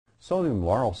sodium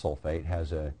lauryl sulfate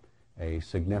has a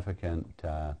significant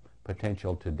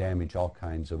potential to damage all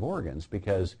kinds of organs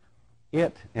because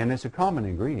and it's a common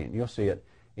ingredient. You'll see it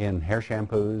in hair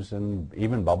shampoos and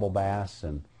even bubble baths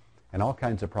and all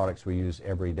kinds of products we use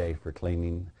every day for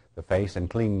cleaning the face and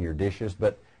cleaning your dishes.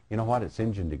 But you know what? It's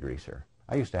engine degreaser.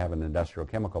 I used to have an industrial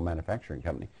chemical manufacturing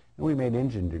company, and we made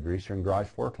engine degreaser and garage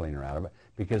floor cleaner out of it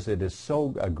because it is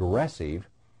so aggressive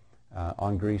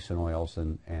on grease and oils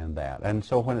and that. And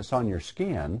so when it's on your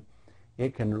skin,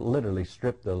 it can literally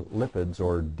strip the lipids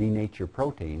or denature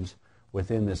proteins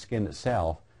within the skin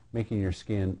itself, making your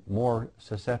skin more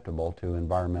susceptible to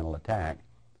environmental attack.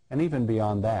 And even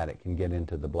beyond that, it can get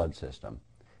into the blood system.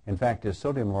 In fact, this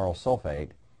sodium lauryl sulfate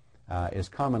is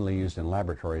commonly used in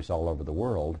laboratories all over the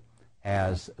world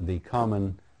as the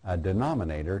common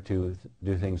denominator to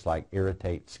do things like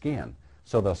irritate skin.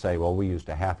 So they'll say, well, we used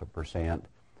 0.5%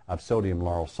 of sodium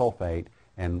lauryl sulfate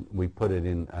and we put it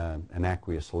in an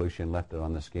aqueous solution, left it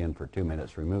on the skin for 2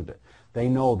 minutes, removed it. They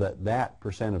know that that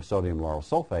percent of sodium lauryl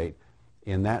sulfate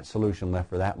in that solution left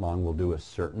for that long will do a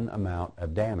certain amount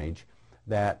of damage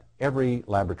that every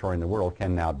laboratory in the world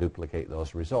can now duplicate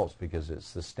those results because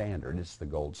it's the standard, it's the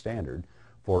gold standard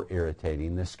for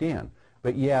irritating the skin.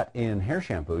 But yet in hair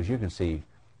shampoos you can see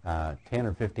 10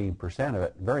 or 15% of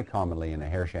it very commonly in a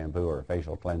hair shampoo or a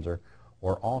facial cleanser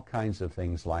or all kinds of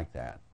things like that.